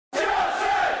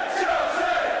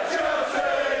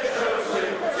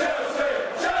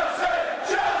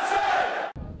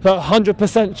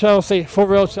100% Chelsea for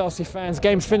real Chelsea fans.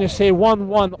 Game's finished here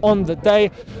 1-1 on the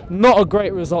day. Not a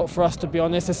great result for us, to be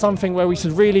honest. It's something where we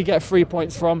should really get 3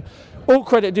 points from. All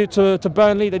credit due to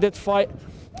Burnley. They did fight.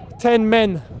 10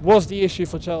 men was the issue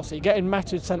for Chelsea. Getting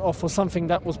Matic sent off was something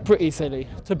that was pretty silly,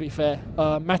 to be fair.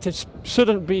 Matic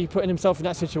shouldn't be putting himself in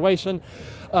that situation.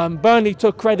 Burnley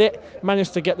took credit,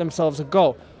 managed to get themselves a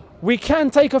goal. We can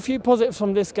take a few positives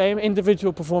from this game,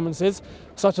 individual performances,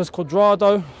 such as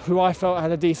Cuadrado, who I felt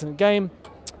had a decent game,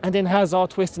 and then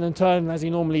Hazard twisting and turning as he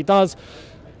normally does.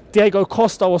 Diego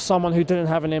Costa was someone who didn't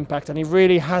have an impact, and he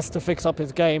really has to fix up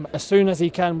his game as soon as he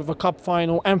can, with a cup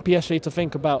final and PSG to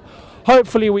think about.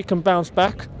 Hopefully we can bounce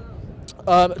back.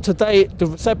 Today the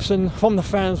reception from the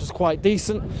fans was quite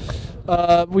decent.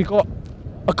 We got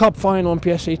a cup final and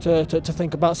PSG to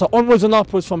think about, so onwards and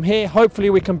upwards from here. Hopefully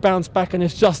we can bounce back and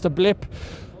it's just a blip.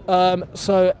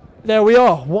 So there we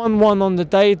are, 1-1 on the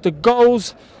day. The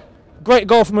goals, great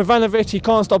goal from Ivanovic, he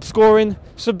can't stop scoring,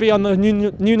 should be on the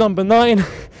new number 9.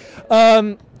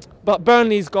 But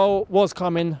Burnley's goal was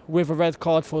coming with a red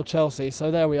card for Chelsea,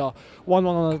 so there we are, 1-1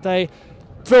 on the day.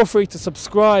 Feel free to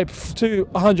subscribe to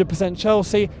 100%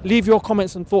 Chelsea. Leave your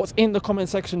comments and thoughts in the comment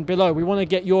section below. We want to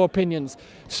get your opinions.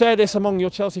 Share this among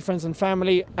your Chelsea friends and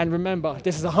family. And remember,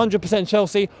 this is 100%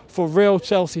 Chelsea for real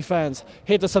Chelsea fans.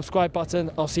 Hit the subscribe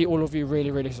button. I'll see all of you really,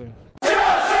 really soon.